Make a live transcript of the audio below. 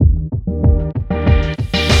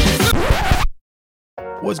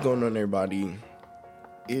What's going on, everybody?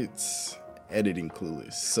 It's Editing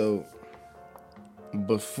Clueless. So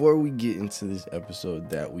before we get into this episode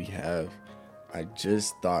that we have, I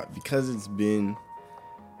just thought, because it's been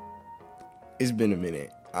a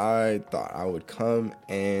minute, I thought I would come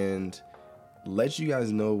and let you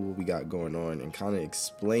guys know what we got going on and kind of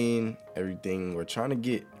explain everything. We're trying to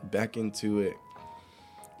get back into it,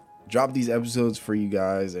 drop these episodes for you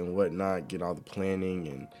guys and whatnot, get all the planning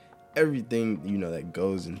and everything, that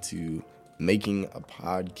goes into making a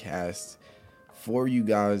podcast for you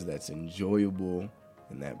guys that's enjoyable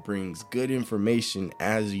and that brings good information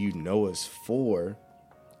as you know us for,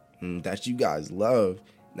 and that you guys love,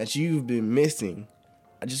 that you've been missing.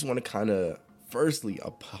 I just want to kind of firstly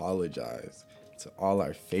apologize to all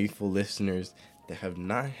our faithful listeners that have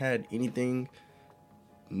not had anything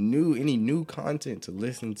new, any new content to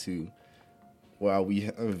listen to while we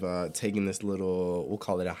have taken this little, we'll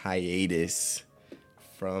call it a hiatus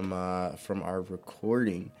from our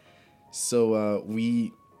recording. So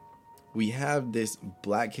we have this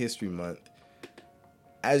Black History Month.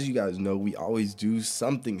 As you guys know, we always do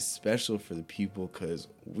something special for the people because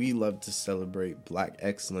we love to celebrate Black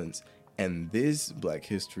excellence. And this Black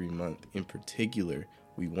History Month in particular,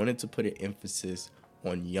 we wanted to put an emphasis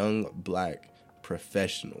on young Black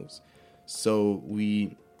professionals. So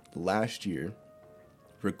we, last year,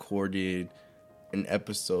 recorded an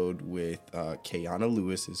episode with Kayana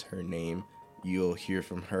Lewis is her name. You'll hear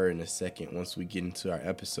from her in a second once we get into our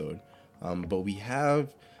episode. But we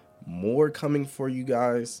have more coming for you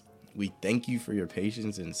guys. We thank you for your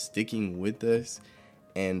patience and sticking with us.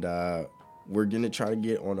 And we're going to try to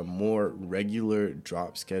get on a more regular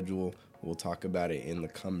drop schedule. We'll talk about it in the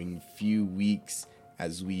coming few weeks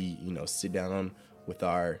as we, sit down with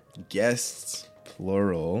our guests,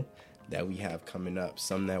 plural, that we have coming up.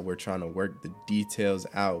 Some that we're trying to work the details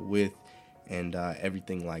out with and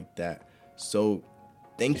everything like that. So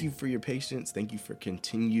thank you for your patience. Thank you for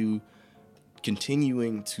continuing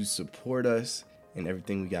to support us and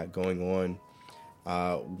everything we got going on.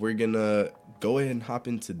 We're going to go ahead and hop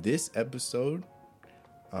into this episode.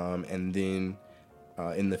 And then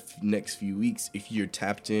in the next few weeks, if you're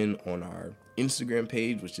tapped in on our Instagram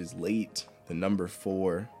page, which is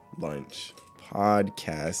L4L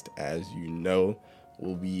podcast, as you know,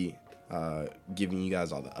 we'll be giving you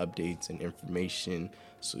guys all the updates and information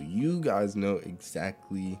so you guys know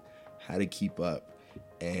exactly how to keep up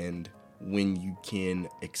and when you can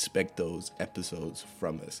expect those episodes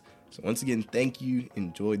from us. So once again, thank you.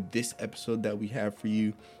 Enjoy this episode that we have for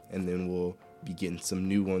you, and then we'll be getting some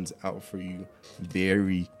new ones out for you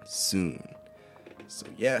very soon. So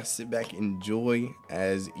yeah, sit back, enjoy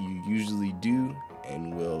as you usually do,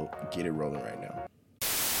 and we'll get it rolling right now.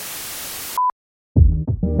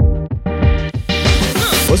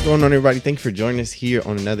 What's going on, everybody? Thank you for joining us here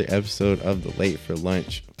on another episode of the Late for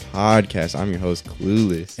Lunch podcast. I'm your host,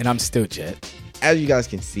 Clueless. And I'm still Jet. As you guys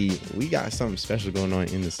can see, we got something special going on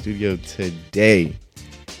in the studio today.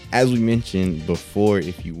 As we mentioned before,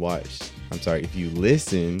 if you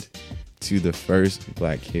listened to the first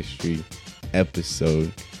Black History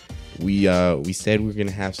episode, we said we're going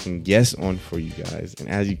to have some guests on for you guys. And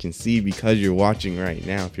as you can see, because you're watching right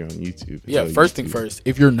now, if you're on YouTube. Yeah, first thing first,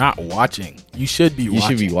 if you're not watching, you should be watching.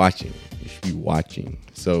 You should be watching.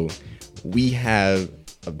 So we have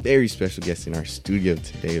a very special guest in our studio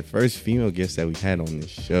today. The first female guest that we've had on this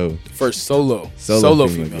show. First solo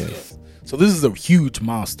female guest. So this is a huge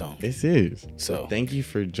milestone. This is. So thank you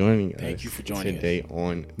for joining us. Thank you for joining today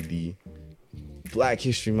on the Black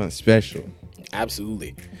History Month special.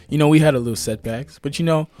 Absolutely. We had a little setbacks, but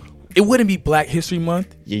it wouldn't be Black History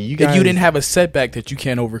Month if you didn't have a setback that you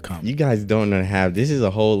can't overcome. You guys don't know how. This is a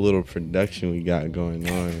whole little production we got going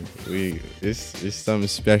on. It's something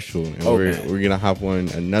special, and we're gonna hop on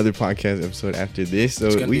another podcast episode after this.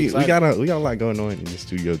 So we got a lot going on in the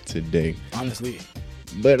studio today. Honestly,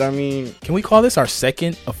 but I mean, can we call this our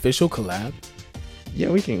second official collab? Yeah,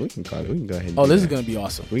 we can call it. We can go ahead and do this is going to be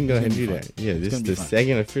awesome. We can go ahead and do that. Yeah, this is the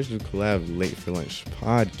second official collab Late for Lunch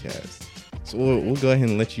podcast. So we'll go ahead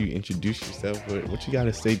and let you introduce yourself. What you got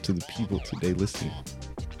to say to the people today listening?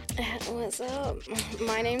 What's up?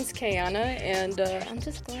 My name's Kayana, and I'm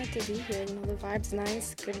just glad to be here. The vibe's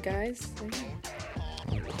nice. Good guys. So,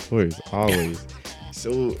 yeah. Of course, always.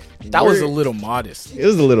 So that was a little modest. It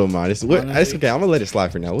was a little modest. That's okay. I'm going to let it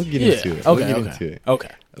slide for now. We'll get into it. Okay.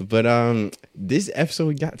 But this episode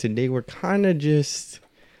we got today, we're kind of this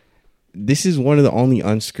is one of the only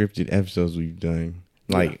unscripted episodes we've done.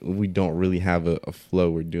 We don't really have a flow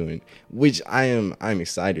we're doing, which I'm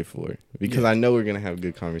excited for because I know we're gonna have a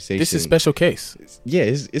good conversation. This is a special case.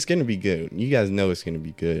 It's gonna be good. You guys know it's gonna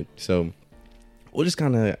be good. So we'll just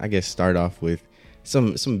kind of, I guess, start off with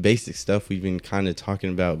some basic stuff. We've been kind of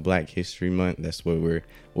talking about Black History Month. That's what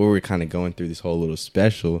we're kind of going through this whole little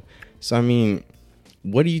special. So, I mean,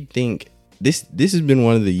 what do you think? This has been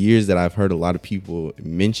one of the years that I've heard a lot of people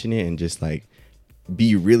mention it and just like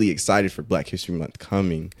be really excited for Black History Month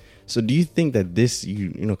coming. So do you think that this, you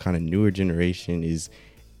know, kind of newer generation is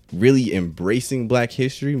really embracing Black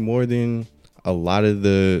history more than a lot of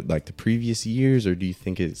the previous years, or do you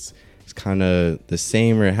think it's kind of the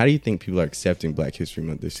same, or how do you think people are accepting Black History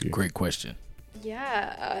Month this year? Great question.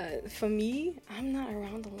 Yeah, for me, I'm not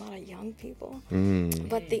around a lot of young people,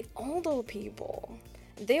 but the older people,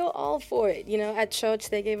 they were all for it. You know, at church,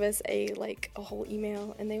 they gave us a whole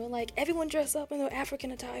email, and they were like, everyone dress up in their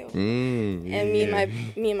African attire. And me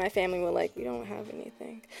and my family were like, we don't have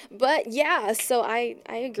anything. But yeah, so I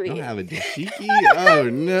agree. You don't have a dashiki? Oh,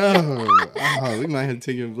 no. Oh, we might have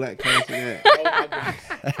to take a black class for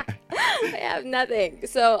that. I have nothing.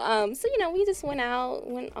 So you know, we just went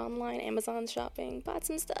online, Amazon shopping, bought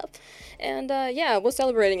some stuff, and yeah, we're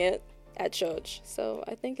celebrating it at church. So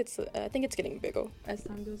I think it's getting bigger as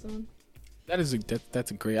time goes on. That's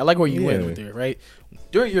a great. I like where you went with there, right?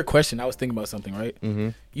 During your question, I was thinking about something, right? Mm-hmm.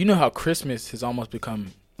 You know how Christmas has almost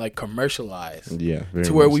become like commercialized,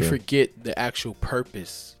 to where we forget the actual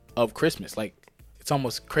purpose of Christmas. Like, it's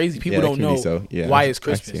almost crazy. People don't know why it's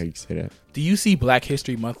Christmas. I see how you say that. Do you see Black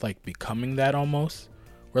History Month like becoming that almost?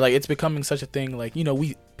 Where like it's becoming such a thing, like, you know,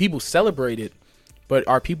 people celebrate it, but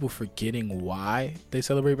are people forgetting why they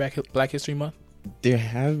celebrate Black History Month?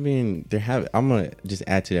 I'm gonna just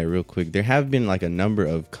add to that real quick. There have been like a number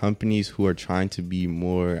of companies who are trying to be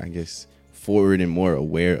more, I guess, forward and more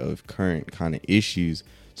aware of current kind of issues.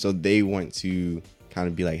 So they want to kind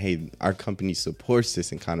of be like, hey, our company supports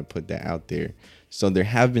this, and kind of put that out there. So there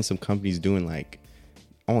have been some companies doing like,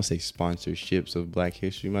 I won't say sponsorships of Black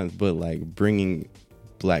History Month, but like bringing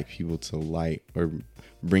Black people to light, or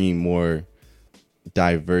bringing more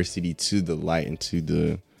diversity to the light and to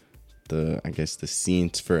the I guess the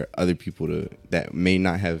scenes for other people that may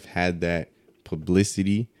not have had that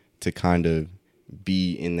publicity to kind of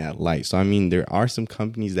be in that light. So I mean, there are some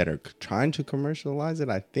companies that are trying to commercialize it,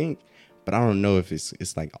 I think, but I don't know if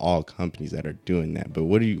it's like all companies that are doing that. But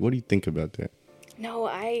what do you think about that? No,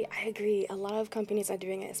 I agree. A lot of companies are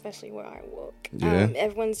doing it, especially where I work. Yeah.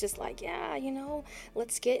 Everyone's just like, yeah, you know,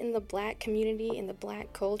 let's get in the Black community, in the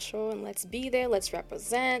Black culture, and let's be there, let's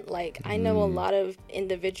represent. Like, I know a lot of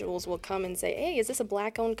individuals will come and say, hey, is this a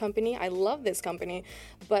Black-owned company? I love this company.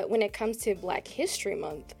 But when it comes to Black History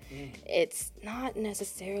Month, it's not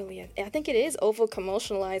necessarily, I think it is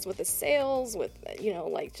over-commercialized with the sales, with, you know,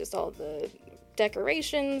 like just all the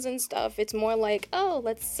decorations and stuff. It's more like, oh,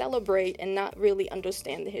 let's celebrate, and not really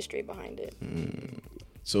understand the history behind it.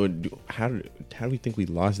 So how do we think we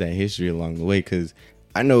lost that history along the way? Because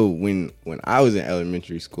I know when I was in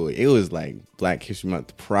elementary school, it was like Black History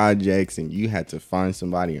Month projects, and you had to find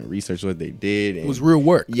somebody and research what they did. And it was real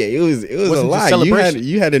work. Yeah, it was a lot.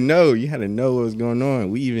 You had to know what was going on.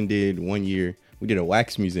 We even did one year, we did a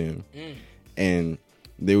wax museum, and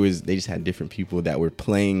they just had different people that were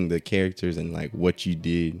playing the characters, and like what you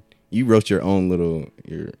did. You wrote your own little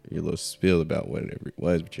spiel about whatever it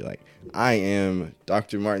was, but you're like, I am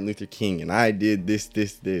Dr. Martin Luther King, and I did this,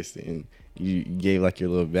 and you gave like your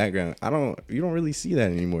little background. You don't really see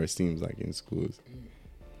that anymore, it seems like, in schools.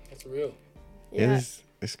 That's real. Yeah.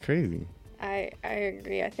 It's crazy. I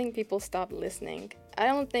agree. I think people stopped listening. I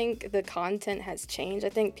don't think the content has changed. I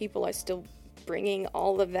think people are still bringing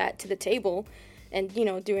all of that to the table, and, you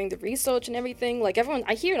know, doing the research and everything. Like, everyone,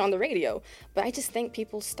 I hear it on the radio, but I just think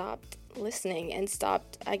people stopped listening and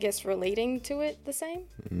stopped, I guess, relating to it the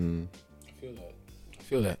same. I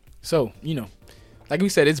feel that. So, you know, like we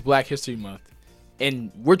said, it's Black History Month,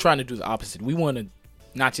 and we're trying to do the opposite. We want to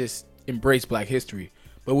not just embrace Black history,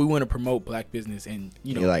 but we want to promote Black business, and,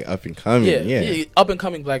 you know, like up and coming. Yeah, up and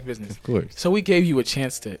coming Black business. Of course. So we gave you a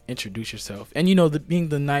chance to introduce yourself, and, you know, being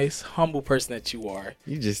the nice, humble person that you are.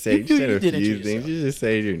 You just said a few things. You just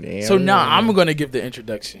said your name. So now I'm gonna give the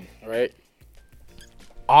introduction. All right.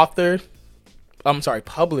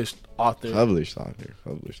 Published author.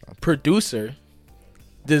 Producer.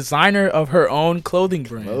 Designer of her own clothing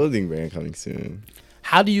brand. Clothing brand coming soon.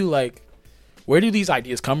 How do you where do these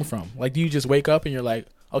ideas come from? Like, do you just wake up and you're like,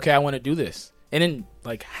 okay, I want to do this? And then,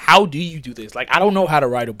 like, how do you do this? Like, I don't know how to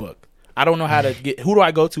write a book. I don't know how to who do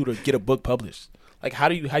I go to get a book published? Like, how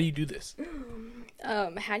do you do this?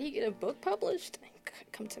 How do you get a book published?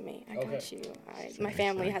 Come to me. I got you. My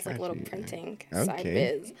family has like little printing side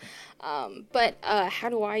biz. But how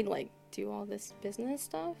do I do all this business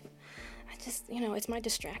stuff? just, it's my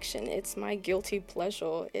distraction. It's my guilty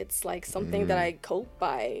pleasure. It's like something that I cope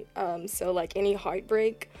by. So like any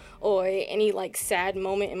heartbreak or any like sad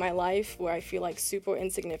moment in my life where I feel like super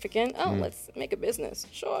insignificant, let's make a business.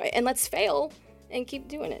 Sure. And let's fail and keep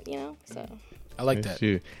doing it, So I like that.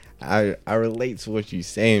 True. I relate to what you're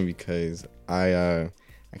saying because I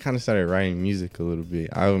kind of started writing music a little bit.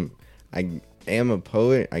 I am a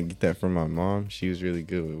poet. I get that from my mom. She was really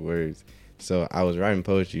good with words. So I was writing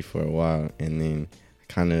poetry for a while, and then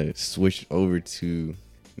kind of switched over to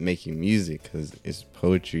making music because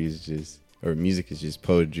music is just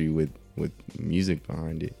poetry with music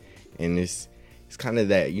behind it, and it's kind of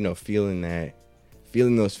that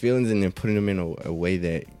feeling those feelings and then putting them in a way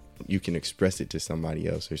that you can express it to somebody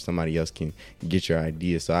else or somebody else can get your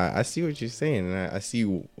idea. So I see what you're saying, and I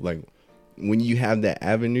see like when you have that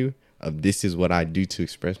avenue of this is what I do to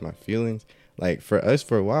express my feelings. Like for us,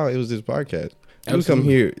 for a while, it was this podcast. We come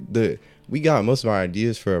here. We got most of our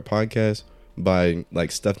ideas for our podcast by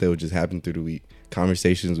like stuff that would just happen through the week,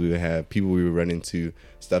 conversations we would have, people we would run into,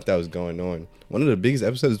 stuff that was going on. One of the biggest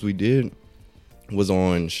episodes we did was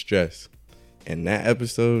on stress, and that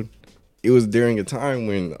episode, it was during a time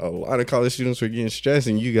when a lot of college students were getting stressed,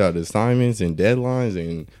 and you got assignments and deadlines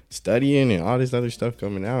and studying and all this other stuff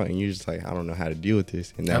coming out, and you're just like, I don't know how to deal with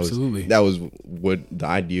this. And that was what the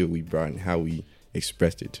idea we brought and how we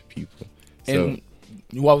expressed it to people. And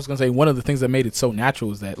what I was gonna say, one of the things that made it so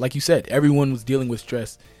natural is that, like you said, everyone was dealing with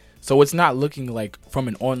stress, so it's not looking like from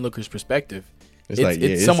an onlooker's perspective.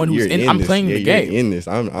 It's someone who's in. I'm playing the game. You're in this.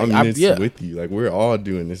 I'm in this with you. Like we're all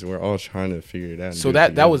doing this. We're all trying to figure it out. So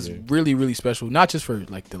that was really, really special, not just for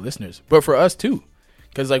like the listeners, but for us too,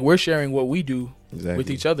 because like we're sharing what we do with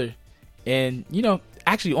each other, and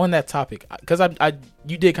actually on that topic, because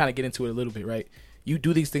you did kind of get into it a little bit, right? You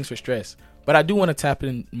do these things for stress, but I do want to tap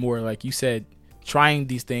in more, like you said, trying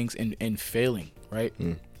these things and failing, right?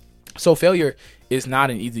 So failure is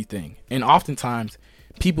not an easy thing, and oftentimes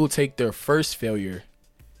people take their first failure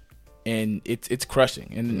and it's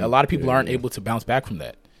crushing, and a lot of people aren't able to bounce back from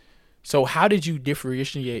that. So how did you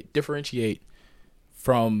differentiate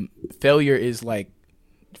from failure is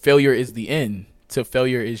the end to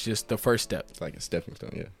failure is just the first step? It's like a stepping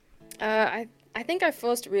stone. I think I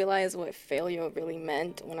first realized what failure really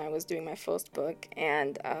meant when I was doing my first book,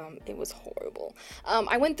 and it was horrible.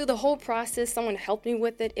 I went through the whole process. Someone helped me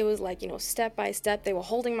with it. It was like, step by step. They were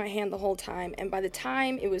holding my hand the whole time, and by the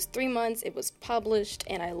time it was 3 months, it was published,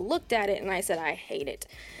 and I looked at it, and I said, I hate it.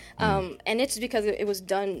 And it's because it was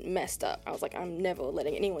done messed up. I was like, I'm never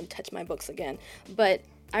letting anyone touch my books again. But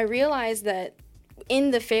I realized that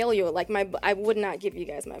in the failure, like I would not give you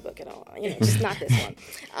guys my book at all, just not this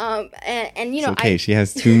one. And it's okay. She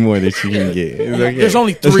has 2 more that she can get. It's okay. There's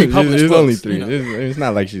only 3 published There's books. Only 3. It's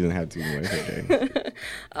not like she doesn't have 2 more. It's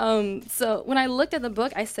okay. So when I looked at the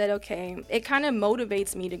book, I said, okay, it kind of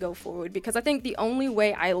motivates me to go forward, because I think the only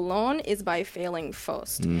way I learn is by failing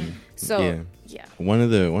first. So yeah. One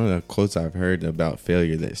of the quotes I've heard about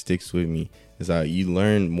failure that sticks with me is that you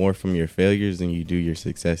learn more from your failures than you do your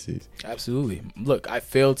successes. Absolutely. Look, I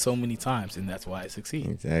failed so many times, and that's why I succeed.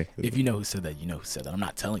 Exactly. If you know who said that, you know who said that. I'm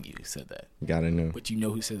not telling you who said that. You gotta know. But you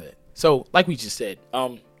know who said that. So, like we just said,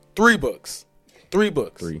 3 books. 3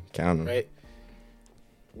 books. 3. Count them. Right?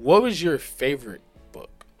 What was your favorite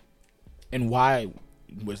book? And why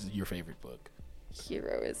was it your favorite book?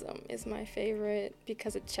 Heroism is my favorite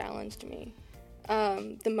because it challenged me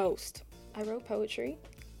the most. I wrote poetry.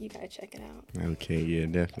 You gotta check it out. Okay, yeah,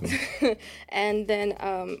 definitely. And then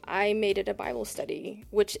I made it a Bible study,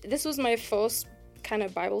 which this was my first kind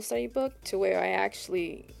of Bible study book to where I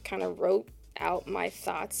actually kind of wrote out my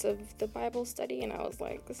thoughts of the Bible study, and I was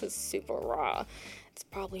like, this is super raw. It's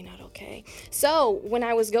probably not okay. So when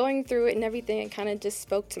I was going through it and everything, it kind of just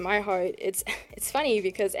spoke to my heart. It's funny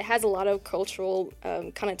because it has a lot of cultural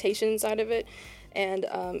connotations out of it. And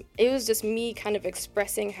it was just me kind of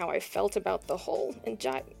expressing how I felt about the whole and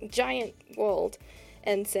giant world,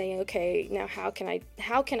 and saying, okay, now how can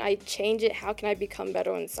I change it? How can I become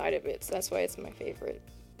better inside of it? So that's why it's my favorite.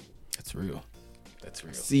 That's real.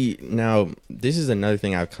 See, now this is another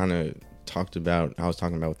thing I've kind of talked about. I was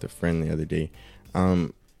talking about with a friend the other day.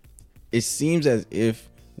 It seems as if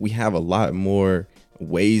we have a lot more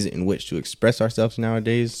ways in which to express ourselves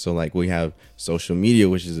nowadays. So like we have social media,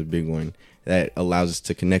 which is a big one, that allows us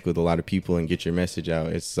to connect with a lot of people and get your message out.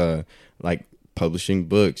 It's like publishing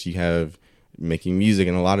books. You have making music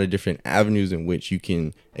and a lot of different avenues in which you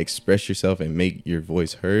can express yourself and make your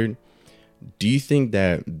voice heard. Do you think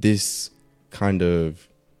that this kind of,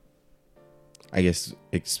 I guess,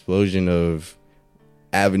 explosion of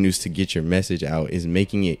avenues to get your message out is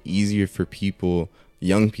making it easier for people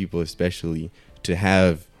young people especially to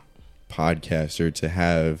have podcasts or to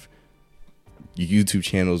have YouTube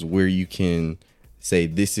channels where you can say,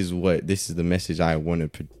 this is the message I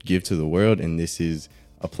want to give to the world, and this is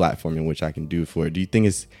a platform in which I can do it for. Do you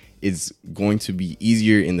think it's going to be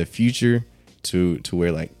easier in the future to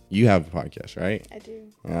where, like, you have a podcast, right? I do.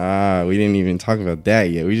 We didn't even talk about that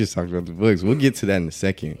yet. We just talked about the books. We'll get to that in a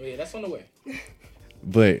second. Oh, yeah, that's on the way.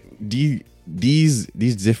 But these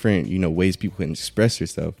different, ways people can express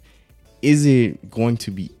yourself, is it going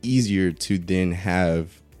to be easier to then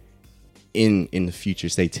have in the future,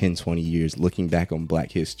 say 10, 20 years, looking back on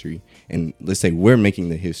Black history, and let's say we're making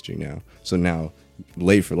the history now. So now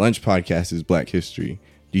Late for Lunch podcast is Black history.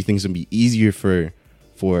 Do you think it's going to be easier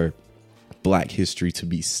for Black history to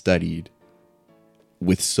be studied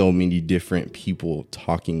with so many different people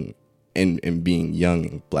talking and being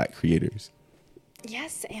young Black creators?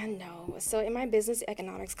 Yes and no. So in my business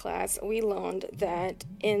economics class, we learned that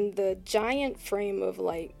in the giant frame of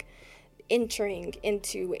like entering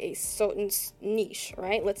into a certain niche,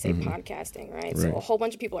 right? Let's say podcasting, right? So a whole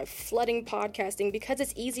bunch of people are flooding podcasting because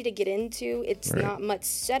it's easy to get into. It's not much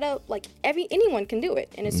setup. Like anyone can do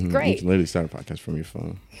it, and it's great. You can literally start a podcast from your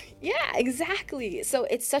phone. Yeah, exactly. So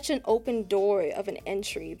it's such an open door of an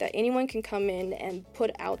entry that anyone can come in and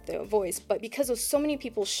put out their voice. But because there's so many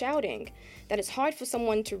people shouting, that it's hard for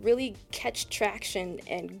someone to really catch traction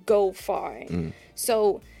and go far.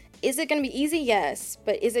 So is it going to be easy? Yes.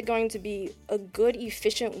 But is it going to be a good,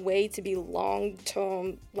 efficient way to be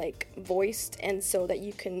long-term, like, voiced, and so that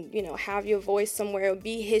you can, have your voice somewhere,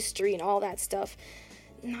 be history and all that stuff?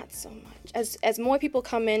 Not so much. As more people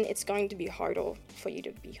come in, it's going to be harder for you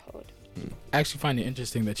to be heard. I actually find it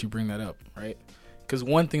interesting that you bring that up, right? Because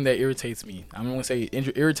one thing that irritates me, I'm going to say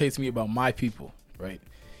irritates me about my people, right,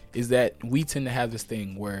 is that we tend to have this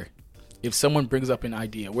thing where if someone brings up an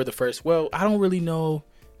idea, we're the first, well, I don't really know.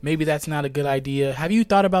 Maybe that's not a good idea. Have you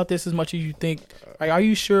thought about this as much as you think? Like, are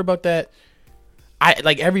you sure about that?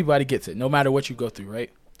 Everybody gets it, no matter what you go through, right?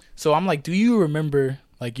 So I'm like, do you remember,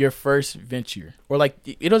 like, your first venture? Or, like,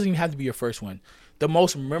 it doesn't even have to be your first one. The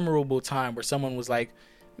most memorable time where someone was like,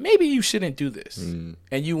 maybe you shouldn't do this. And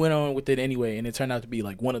you went on with it anyway, and it turned out to be,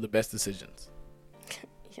 like, one of the best decisions.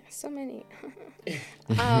 Yeah, so many.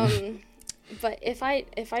 But if I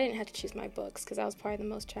didn't have to choose my books, because that was probably the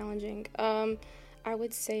most challenging, I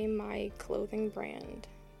would say my clothing brand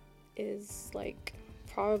is, like,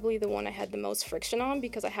 probably the one I had the most friction on,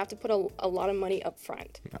 because I have to put a lot of money up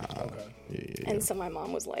front. Yeah. And so my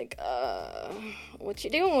mom was like, what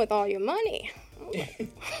you doing with all your money?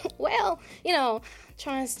 Well,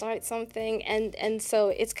 trying to start something. And so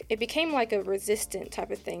it became like a resistant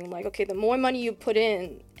type of thing. Like, okay, the more money you put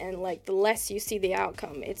in and, like, the less you see the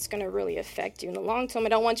outcome, it's going to really affect you in the long term. I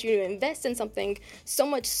don't want you to invest in something so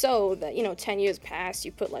much so that, 10 years pass,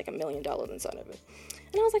 you put like $1 million inside of it.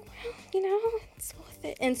 And I was like, well, it's worth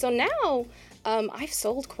it. And so now I've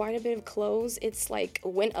sold quite a bit of clothes. It's like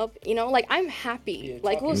went up, like, I'm happy.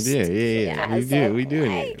 We do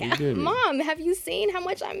it. Mom, have you seen how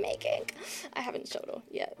much I'm making? I haven't showed her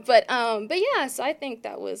yet. But yeah, so I think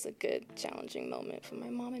that was a good challenging moment for my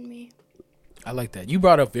mom and me. I like that. You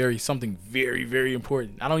brought up something very, very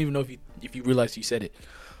important. I don't even know if you realized you said it.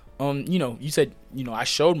 You said, I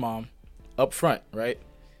showed Mom up front, right?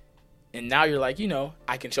 And now you're like,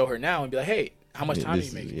 I can show her now and be like, hey, how much time are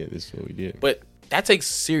you making? Yeah, this is what we did. But that takes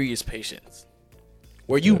serious patience.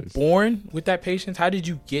 Were you born with that patience? How did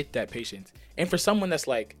you get that patience? And for someone that's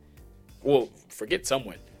like, well, forget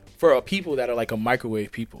someone. For people that are like a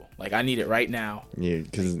microwave people, like, I need it right now. Yeah,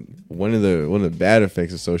 because one of the bad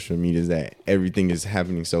effects of social media is that everything is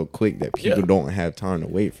happening so quick that people don't have time to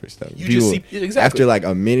wait for stuff. After like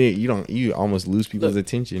a minute, you almost lose people's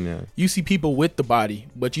attention now. You see people with the body,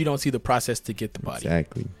 but you don't see the process to get the body.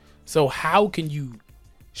 Exactly. So how can you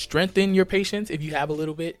strengthen your patience if you have a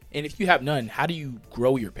little bit, and if you have none, how do you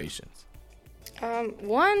grow your patience?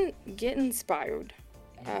 One, get inspired,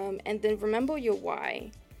 and then remember your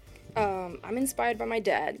why. I'm inspired by my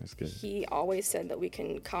dad. That's good. He always said that we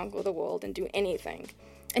can conquer the world and do anything.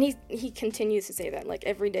 And he continues to say that. Like,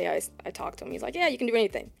 every day I talk to him, he's like, yeah, you can do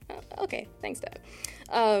anything. Okay, thanks, Dad.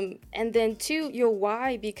 And then 2, your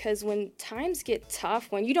why, because when times get tough,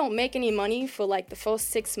 when you don't make any money for, like, the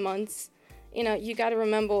first 6 months, you got to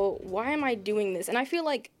remember, why am I doing this? And I feel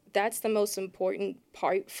like that's the most important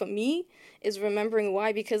part for me, is remembering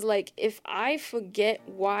why, because, like, if I forget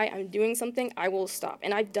why I'm doing something, I will stop.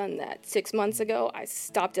 And I've done that. 6 months ago, I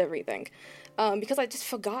stopped everything because I just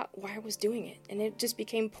forgot why I was doing it, and it just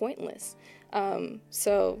became pointless.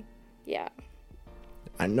 So, yeah.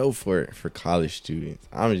 I know for college students,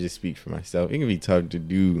 I'm going to just speak for myself. It can be tough to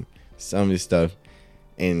do some of this stuff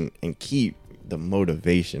and keep the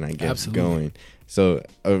motivation, I guess, Absolutely. going. So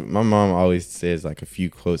my mom always says like a few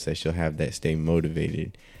quotes that she'll have that stay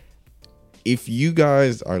motivated. If you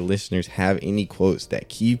guys, our listeners, have any quotes that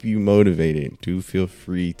keep you motivated, do feel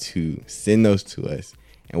free to send those to us,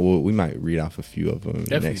 and we might read off a few of them in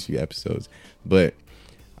the next few episodes. But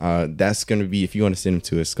that's going to be, if you want to send them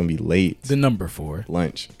to us, it's going to be late. The number 4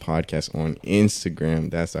 lunch podcast on Instagram.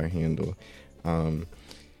 That's our handle.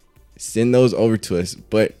 Send those over to us.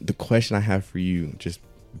 But the question I have for you, just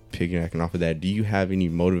piggybacking off of that, do you have any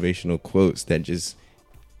motivational quotes that just,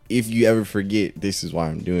 if you ever forget, this is why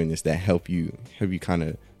I'm doing this, that help you kind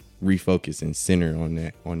of refocus and center on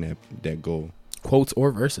that goal? Quotes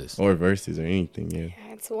or verses or anything. Yeah,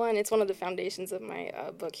 it's one of the foundations of my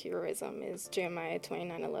book Heroism is Jeremiah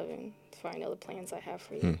 29:11. For I know the plans I have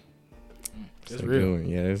for you. That's real.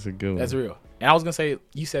 Yeah, that's a good one. That's real. And I was gonna say,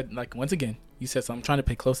 you said, like, once again, you said something. I'm trying to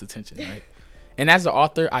pay close attention, right? And as the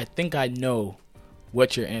author, I think I know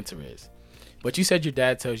what your answer is. But you said your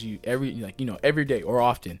dad tells you every day or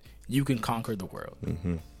often, you can conquer the world.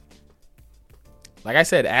 Mm-hmm. Like I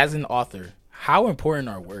said, as an author, how important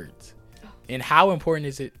are words? And how important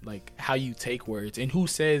is it, like, how you take words and who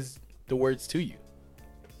says the words to you?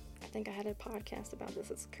 I think I had a podcast about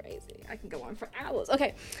this. It's crazy. I can go on for hours.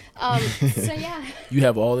 Okay. So, yeah. You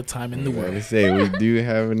have all the time in the world. I say we do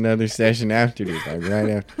have another session after this, like right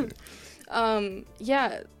after this.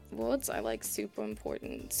 Yeah. Words are like super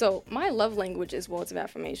important. So my love language is words of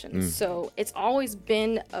affirmation. So it's always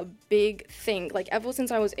been a big thing. Like ever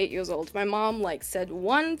since I was 8 years old, my mom like said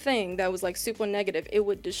one thing that was like super negative. It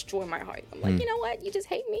would destroy my heart. I'm like, you know what? You just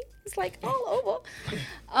hate me. It's like all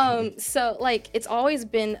over. So like it's always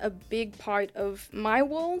been a big part of my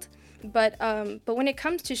world. But when it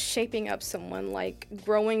comes to shaping up someone, like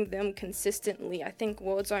growing them consistently, I think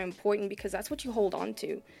words are important because that's what you hold on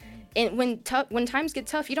to. And when times get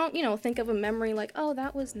tough, you don't, think of a memory like, oh,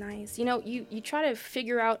 that was nice. You try to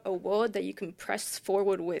figure out a word that you can press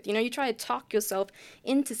forward with. You try to talk yourself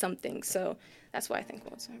into something. So that's why I think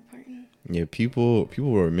words are important. Yeah, people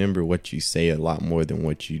will remember what you say a lot more than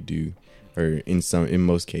what you do. Or in some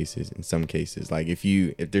cases, like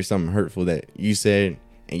if there's something hurtful that you said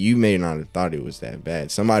and you may not have thought it was that bad,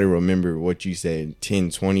 somebody will remember what you said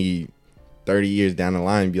 10, 20, 30 years down the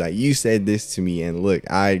line and be like, you said this to me and look,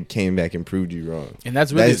 I came back and proved you wrong. And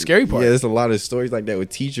that's really the scary part. Yeah, there's a lot of stories like that with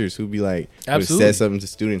teachers who be like, would say something to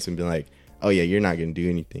students and be like, oh yeah, you're not going to do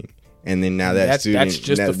anything. And then now that's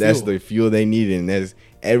the fuel they need. And that's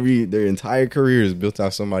their entire career is built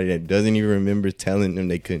off somebody that doesn't even remember telling them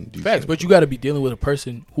they couldn't do facts. But you got to be dealing with a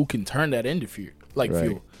person who can turn that into fuel.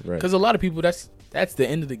 Fuel. Because a lot of people, that's the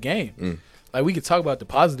end of the game. Like we could talk about the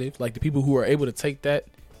positive, like the people who are able to take that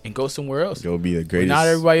and go somewhere else. You'll be the greatest. But not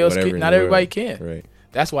everybody else can. Not everybody can. Right.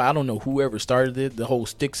 That's why I don't know whoever started it, the whole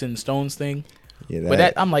sticks and stones thing. Yeah,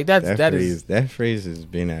 that phrase has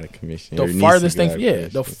been out of commission. The farthest thing,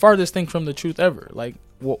 the farthest thing from the truth ever. Like,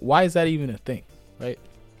 why is that even a thing, right?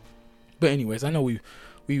 But anyways, I know we've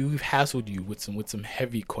hassled you with some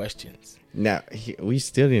heavy questions. Now we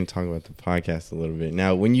still didn't talk about the podcast a little bit.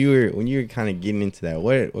 Now, when you were kind of getting into that,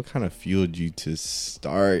 what kind of fueled you to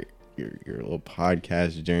start your little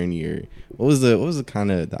podcast journey, or what was the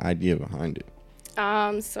kind of the idea behind it?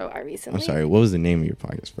 So I recently. I'm sorry. What was the name of your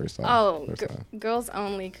podcast first off? Oh, Girls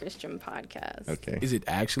Only Christian Podcast. Okay. Is it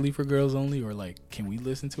actually for girls only, or like, can we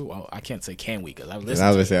listen to it? Well, I can't say can we because I've listened. I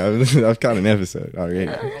was gonna say I was caught an episode already.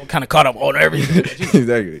 I'm kind of caught up on everything.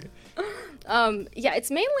 Exactly. Yeah,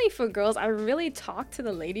 it's mainly for girls. I really talk to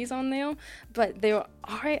the ladies on there, but there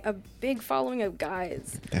are a big following of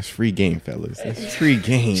guys. That's free game, fellas. That's free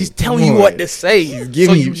game. She's telling you what to say, she's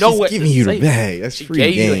giving you the bag. That's free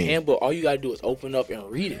game. She gave you the handbook. All you gotta do is open up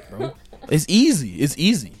and read it, bro. It's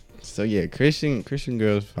easy. So yeah, Christian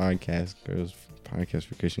Girls Podcast, Girls Podcast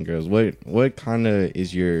for Christian Girls. What kind of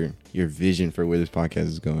is your vision for where this podcast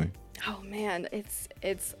is going? Oh man,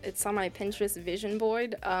 it's on my Pinterest vision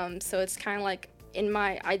board. So it's kind of like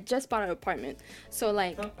I just bought an apartment. So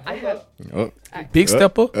like I have big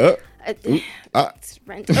stepper. It's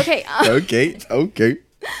rent. Okay. Okay.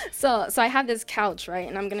 So I have this couch, right?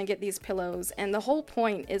 And I'm going to get these pillows. And the whole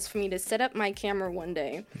point is for me to set up my camera one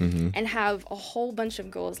day and have a whole bunch of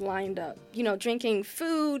girls lined up, drinking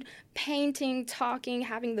food, painting, talking,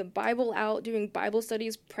 having the Bible out, doing Bible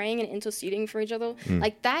studies, praying and interceding for each other.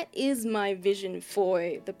 Like, that is my vision for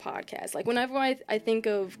the podcast. Like, whenever I think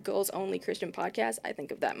of Girls Only Christian Podcast, I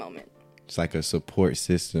think of that moment. It's like a support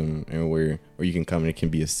system, and where you can come and it can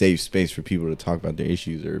be a safe space for people to talk about their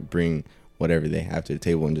issues or bring whatever they have to the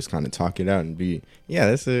table and just kind of talk it out and be,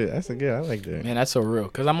 that's a good, I like that. Man, that's so real.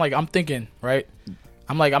 Cause I'm thinking, right?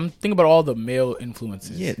 I'm thinking about all the male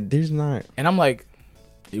influences. Yeah, there's not. And I'm like,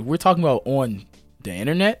 if we're talking about on the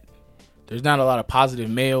internet, there's not a lot of positive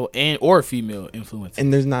male or female influences.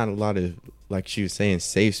 And there's not a lot of, like she was saying,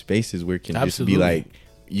 safe spaces where it can Absolutely. just be like,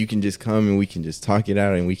 you can just come and we can just talk it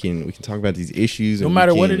out, and we can talk about these issues. No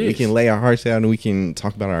matter what it is. We can lay our hearts out, and we can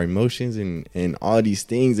talk about our emotions and all these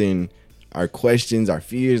things, and our questions, our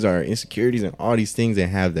fears, our insecurities, and all these things, and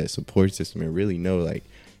have that support system and really know, like,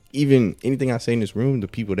 even anything I say in this room, the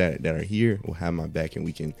people that are here will have my back, and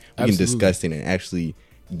we can discuss it and actually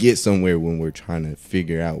get somewhere when we're trying to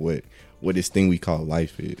figure out what this thing we call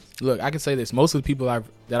life is. Look, I can say this. Most of the people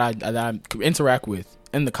that I interact with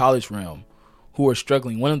in the college realm who are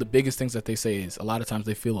struggling, one of the biggest things that they say is a lot of times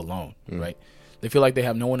they feel alone, right? They feel like they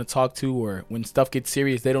have no one to talk to, or when stuff gets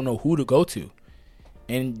serious, they don't know who to go to.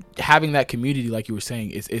 And having that community, like you were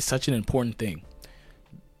saying, is such an important thing,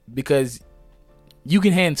 because you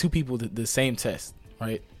can hand two people the same test,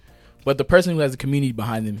 right? But the person who has a community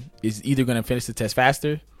behind them is either going to finish the test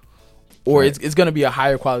faster, or it's going to be a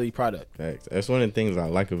higher quality product. Facts. That's one of the things I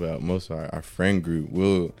like about most of our friend group.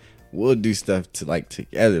 We'll do stuff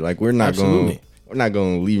together. Like we're not going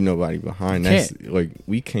to leave nobody behind. That's like,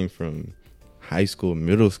 we came from high school,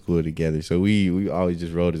 middle school together, so we always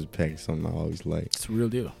just rode as a pack. Something I always liked. It's a real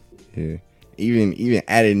deal. Yeah. Even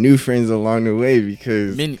added new friends along the way,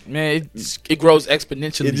 because it grows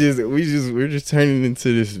exponentially. We're just turning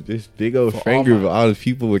into this big old friend group of all the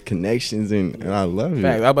people with connections, and I love it.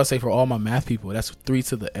 I was about to say, for all my math people, that's 3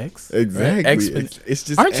 to the X. Exactly. Right? It's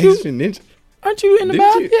just exponential. Aren't you in the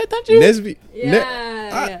math? Yeah, don't you? Nesby.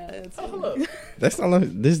 Yeah. That's not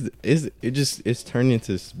it's turned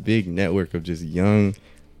into this big network of just young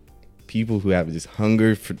people who have just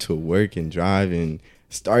hunger to work and drive and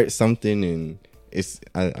start something, and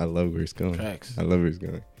I love where it's going. Facts. I love where it's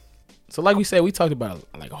going. So like we said, we talked about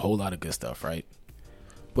like a whole lot of good stuff, right?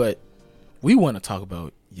 But we want to talk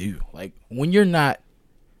about you. Like when you're not,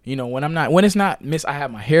 when it's not, Miss, I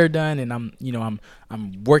have my hair done and I'm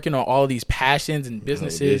working on all these passions and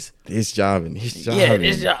businesses. This job and this job. Yeah,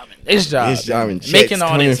 this job and checks making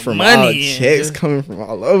all this money. Checks coming from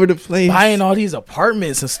all over the place. Buying all these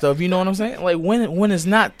apartments and stuff. You know what I'm saying? Like when it's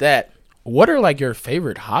not that, what are like your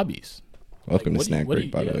favorite hobbies? Welcome to Snack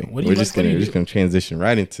Break, by the way. We're just gonna transition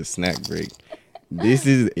right into Snack Break. This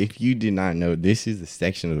is, if you did not know, this is the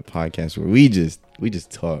section of the podcast where we just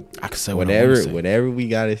talk. I can say whatever we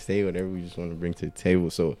gotta say, whatever we just want to bring to the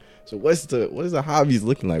table. So what is the hobbies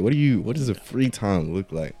looking like? What does the free time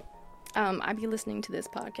look like? I be listening to this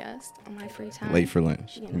podcast on my free time. Late for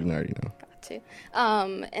lunch. You already know. Got to.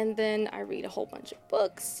 And then I read a whole bunch of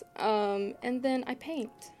books. And then I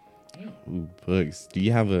paint. Ooh, books. Do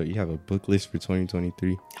you have a book list for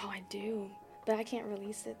 2023? Oh, I do, but I can't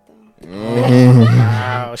release it though.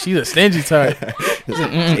 Wow, she's a stingy type.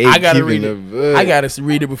 I gotta read it. I gotta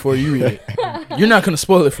read it before you read it. You're not gonna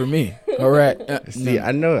spoil it for me, all right? See,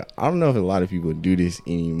 no. I don't know if a lot of people do this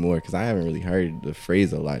anymore, because I haven't really heard the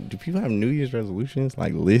phrase a lot. Do people have New Year's resolutions,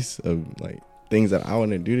 like lists of like things that I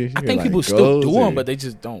want to do this year? I think like people still do them, but they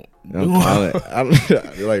just don't. They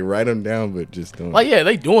like write them down, but just don't. Like, yeah,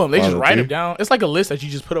 they do them. They just write them down. It's like a list that you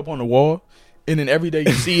just put up on the wall, and then every day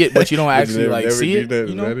you see it, but you don't actually see it.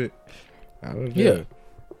 You know? I don't know. Yeah.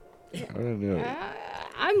 I don't know.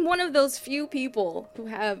 I'm one of those few people who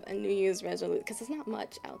have a New Year's resolution, because there's not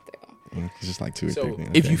much out there. It's just like 2 or 3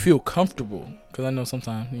 things. If you feel comfortable, because I know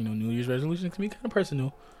sometimes New Year's resolutions can be kind of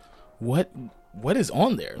personal. What is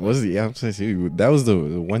on there? I'm saying, that was the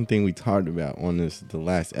one thing we talked about on the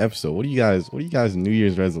last episode. What do you guys New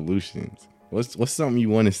Year's resolutions? What's something you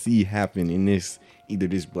want to see happen in either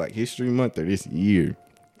this Black History Month or this year?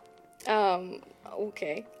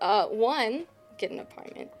 Okay. One, get an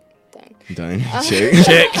apartment. Done.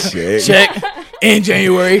 Check. In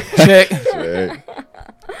January. Check.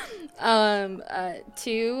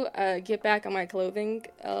 2, get back on my clothing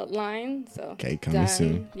line. So okay, coming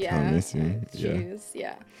soon. Yeah. Coming soon. Shoes.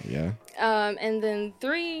 Yeah. And then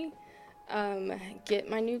 3, get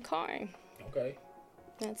my new car. Okay.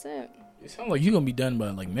 That's it. It sounds like you're gonna be done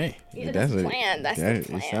by like May. Yeah, that's the plan. That's the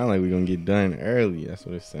plan. It sounds like we're gonna get done early. That's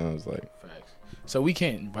what it sounds like. Facts. So we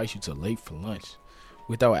can't invite you to late for lunch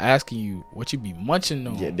without asking you what you be munching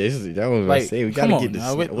on. Yeah, that was what I say. We gotta get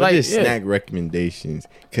the snack recommendations,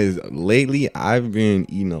 because lately I've been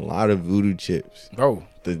eating a lot of voodoo chips. Bro,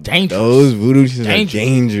 dangerous. Those voodoo chips are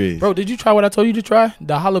dangerous. Bro, did you try what I told you to try?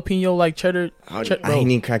 The jalapeno like cheddar. I ain't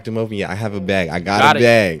even cracked them open yet. I have a bag. I got a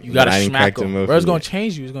bag. You gotta smack them. Bro, it's gonna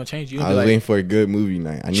change you. It's gonna change you. I was waiting for a good movie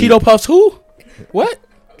night. Cheeto Puffs who? What?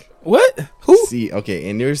 What? Who? See, okay,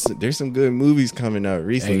 and there's some good movies coming up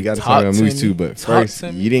recently. We got to talk about movies too, but first,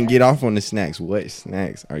 you didn't get off on the snacks. What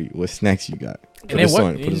snacks you got? And then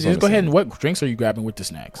what? Just go ahead and what drinks are you grabbing with the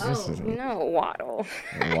snacks? Water.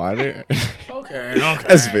 Water. Okay.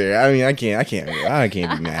 That's fair. I mean, I can't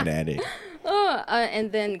be mad at it.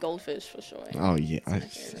 And then goldfish for sure. Oh yeah,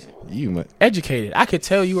 you must educated. I could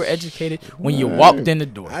tell you were educated when you walked in the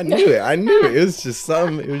door. I knew it. It was just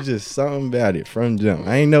something. It was just something about it from jump.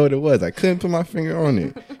 I didn't know what it was. I couldn't put my finger on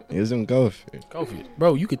it. It was them goldfish.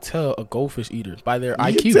 Bro. You could tell a goldfish eater by their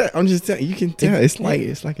IQ. I'm just telling you. Can tell. It's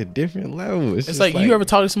like a different level. It's like you ever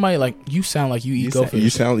talk to somebody like you sound like you eat goldfish. You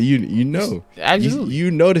sound you know. Absolutely.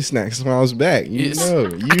 You know the snack smiles back. You know.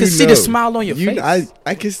 I can see the smile on your face.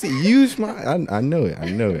 I can see you smile. I know it.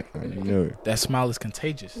 That smile is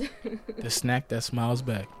contagious. The snack that smiles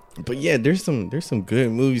back. But yeah, there's some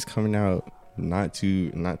good movies coming out not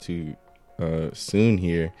too soon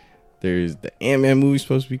here. There's the Ant-Man movie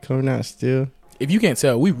supposed to be coming out still. If you can't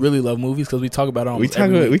tell, we really love movies because we talk about it almost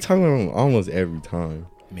every week. We talk about them almost every time.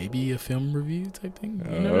 Maybe a film review type thing.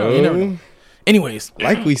 You never know. Anyways,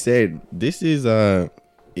 like we said, this is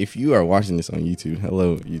if you are watching this on YouTube,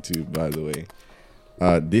 hello YouTube, by the way.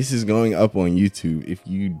 This is going up on YouTube. If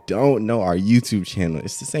you don't know our YouTube channel,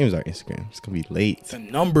 it's the same as our Instagram. It's gonna be late. The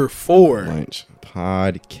number 4 Lunch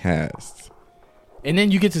Podcast. And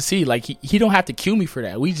then you get to see, like, he don't have to cue me for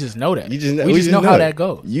that. We just know that. We just know how that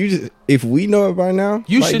goes. If we know it by now,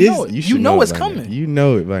 you should know it. You know it's coming. You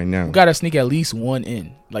know it by now. You gotta sneak at least one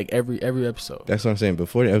in, like every episode. That's what I'm saying.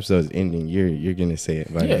 Before the episode is ending, you're gonna say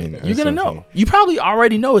it by the end. You're gonna know. You probably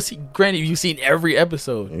already know it. Granted, you've seen every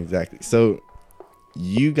episode. Exactly. So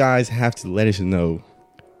you guys have to let us know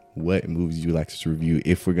what movies you like us to review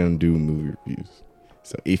if we're gonna do movie reviews.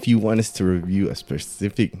 So if you want us to review a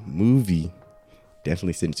specific movie,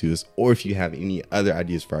 definitely send it to us. Or if you have any other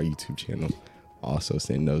ideas for our YouTube channel, also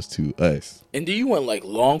send those to us. And do you want like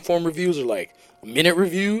long form reviews or like minute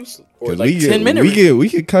reviews or like 10-minute reviews? We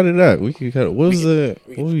could cut it up. What did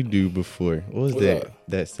we do before? What was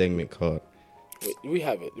that segment called? We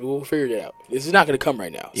have it. We'll figure it out. This is not going to come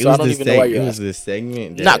right now. So I don't even know why you're asking. It was the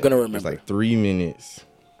segment that not going to remember. It was like 3 minutes.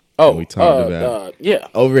 Oh, we talked about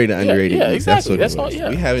overrated, underrated. Yeah, exactly. That's all. Yeah.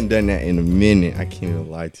 We haven't done that in a minute. I can't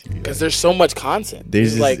even lie to you. Because there's so much content.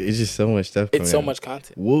 It's just so much stuff. It's so much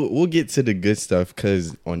content. We'll get to the good stuff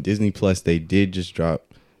because on Disney Plus they did just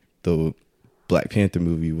drop the Black Panther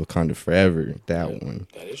movie Wakanda Forever. That one.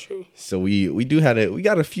 That is true. So we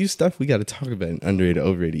got a few stuff we got to talk about in underrated,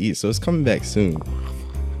 overrated. So it's coming back soon.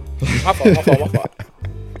 My fault.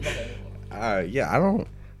 Yeah, I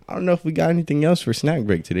don't know if we got anything else for snack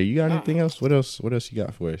break today. You got anything else? What else you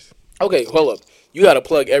got for us? Okay, hold up. You got to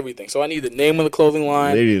plug everything. So I need the name of the clothing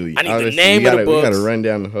line. Literally. I need the name of the books. We got to run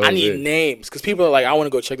down the whole I need names because people are like, I want to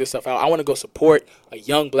go check this stuff out. I want to go support a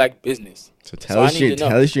young black business. So tell us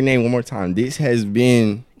your name one more time. This has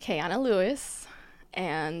been Kiana Lewis,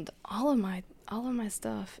 and all of my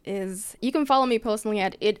stuff is, you can follow me personally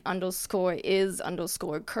at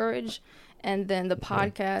it_is_courage. And then the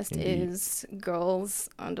podcast is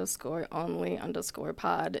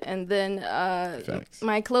girls_only_pod. And then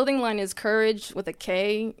my clothing line is Courage with a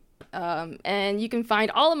K. And you can find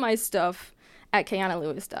all of my stuff at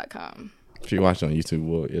KianaLewis.com. If you watch on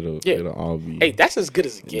YouTube, it'll all be. Hey, that's as good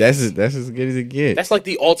as it gets. That's as good as it gets. That's like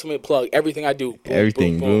the ultimate plug. Everything I do.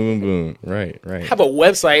 Boom, boom. Right. Have a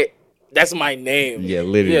website. That's my name. Yeah,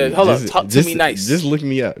 literally. Yeah, hold on. Talk to me nice. Just look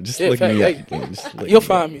me up. You'll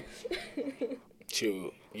find me.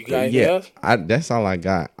 Shoot. You got anything else? That's all I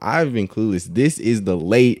got. I've been clueless. This is the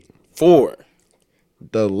late 4.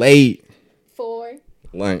 The late 4.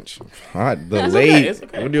 Lunch. The late.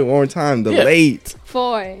 Okay. We'll do it one more time. The late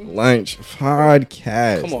 4 Lunch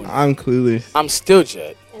Podcast. Come on. I'm Clueless. I'm still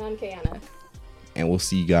Jed. And I'm Kiana. And we'll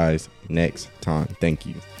see you guys next time. Thank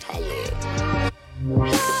you. Holla.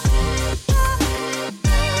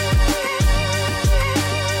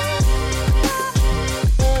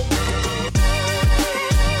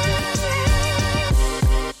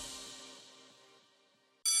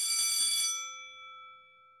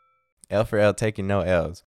 L4L taking no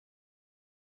L's.